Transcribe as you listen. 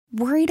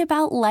Worried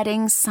about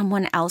letting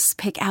someone else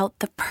pick out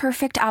the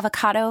perfect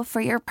avocado for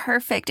your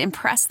perfect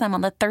impress them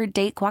on the third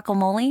date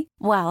guacamole?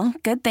 Well,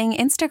 good thing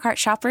Instacart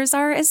shoppers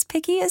are as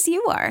picky as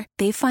you are.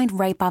 They find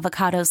ripe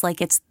avocados like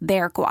it's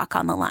their guac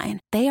on the line.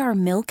 They are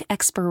milk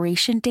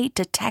expiration date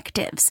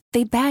detectives.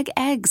 They bag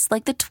eggs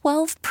like the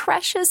 12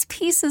 precious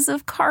pieces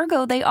of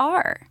cargo they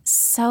are.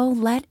 So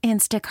let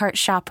Instacart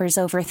shoppers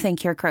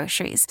overthink your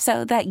groceries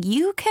so that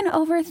you can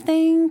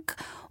overthink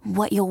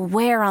what you'll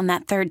wear on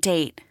that third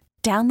date.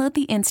 Download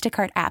the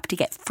Instacart app to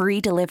get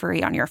free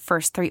delivery on your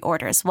first 3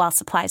 orders while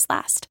supplies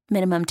last.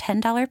 Minimum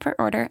 $10 per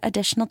order.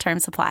 Additional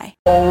terms apply.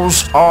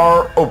 Polls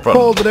are open.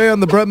 Poll today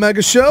on the Brett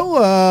Mega Show.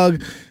 I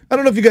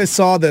don't know if you guys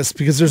saw this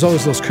because there's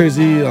always those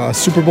crazy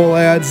Super Bowl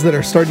ads that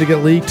are starting to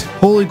get leaked.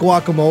 Holy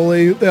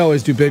guacamole. They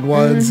always do big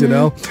ones, you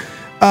know.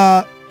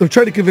 They're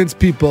trying to convince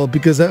people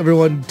because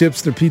everyone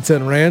dips their pizza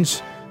in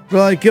ranch.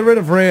 They're like, get rid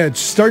of ranch.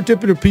 Start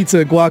dipping your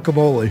pizza in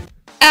guacamole.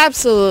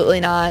 Absolutely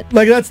not.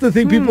 Like, that's the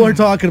thing people are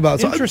talking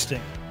about. So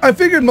Interesting. I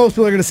figured most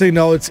people are going to say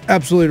no, it's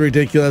absolutely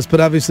ridiculous, but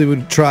obviously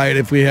we'd try it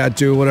if we had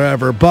to,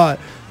 whatever. But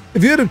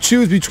if you had to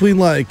choose between,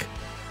 like,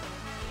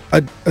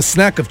 a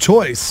snack of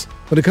choice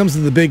when it comes to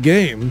the big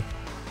game,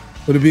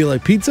 would it be,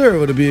 like, pizza or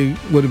would it be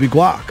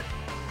guac?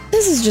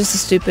 This is just a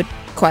stupid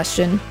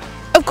question.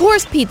 Of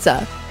course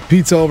pizza.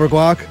 Pizza over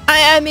guac?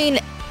 I mean,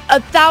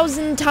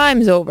 1,000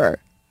 times over.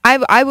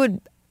 I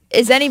would...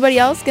 Is anybody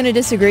else going to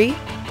disagree?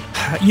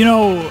 You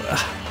know,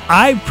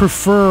 I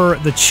prefer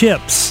the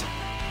chips.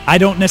 I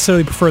don't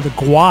necessarily prefer the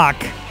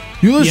guac.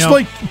 You just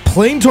like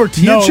plain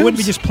tortilla chips? No, it wouldn't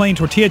be just plain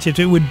tortilla chips.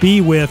 It would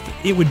be with,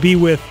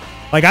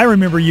 like, I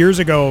remember years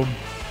ago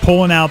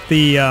pulling out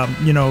the,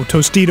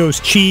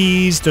 Tostitos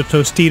cheese, the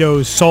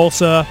Tostitos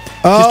salsa,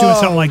 just doing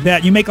something like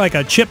that. You make like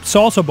a chip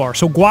salsa bar.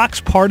 So guac's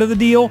part of the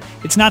deal.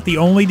 It's not the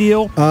only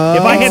deal. If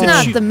I had it's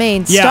not the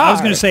main star. Yeah, I was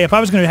going to say, if I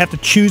was going to have to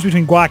choose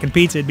between guac and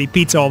pizza, it'd be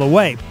pizza all the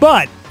way.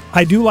 But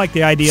I do like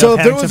the idea of having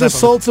if there was a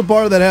salsa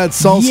bar that had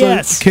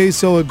salsa,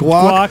 queso, and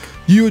guac,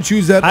 you would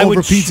choose that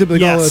over pizza. But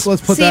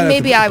let's put that.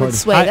 Maybe I would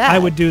sway that. I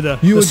would do the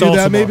You would do that,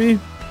 bar. maybe?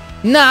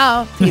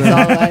 No, pizza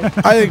all the way.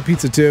 I think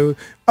pizza too.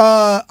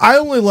 I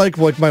only like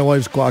my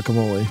wife's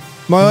guacamole.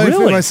 My wife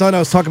and my son, I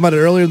was talking about it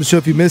earlier in the show.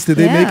 If you missed it,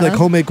 they make like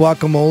homemade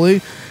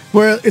guacamole,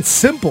 where it's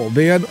simple,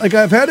 man. Like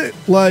I've had it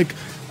like.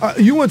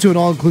 You went to an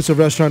all-inclusive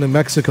restaurant in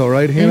Mexico,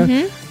 right, Hannah?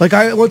 Mm-hmm. Like,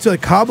 I went to,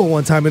 like, Cabo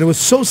one time, and it was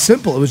so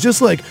simple. It was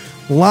just, like,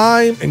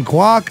 lime and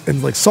guac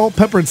and, like, salt,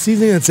 pepper, and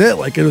seasoning. That's it.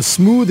 Like, it was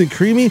smooth and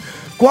creamy.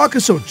 Guac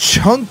is so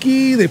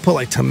chunky. They put,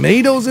 like,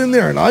 tomatoes in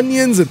there and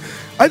onions. And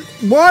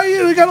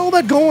why? They got all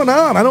that going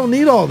on. I don't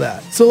need all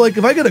that. So, like,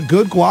 if I get a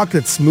good guac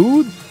that's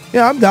smooth,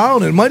 yeah, I'm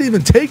down. It might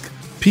even take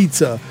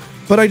pizza,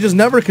 but I just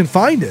never can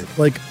find it.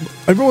 Like,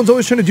 everyone's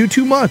always trying to do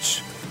too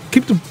much.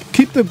 Keep the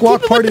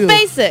guac party. Keep it with the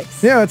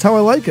basics. Yeah, that's how I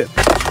like it.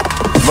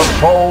 The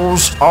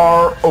polls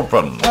are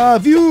open.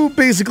 If you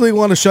basically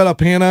want to shut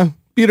up Hannah,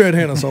 beat her at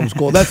Hannah's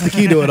Homeschool. That's the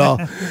key to it all.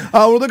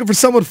 We're looking for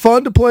someone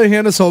fun to play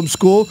Hannah's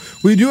Homeschool.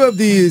 We do have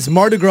these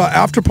Mardi Gras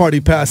after party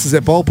passes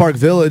at Ballpark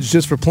Village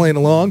just for playing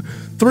along.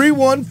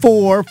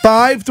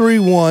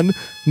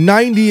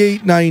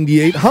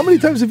 314-531-9898. How many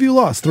times have you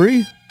lost?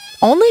 3?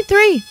 Only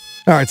 3.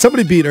 All right,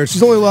 somebody beat her.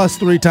 She's only lost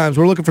 3 times.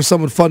 We're looking for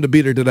someone fun to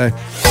beat her today.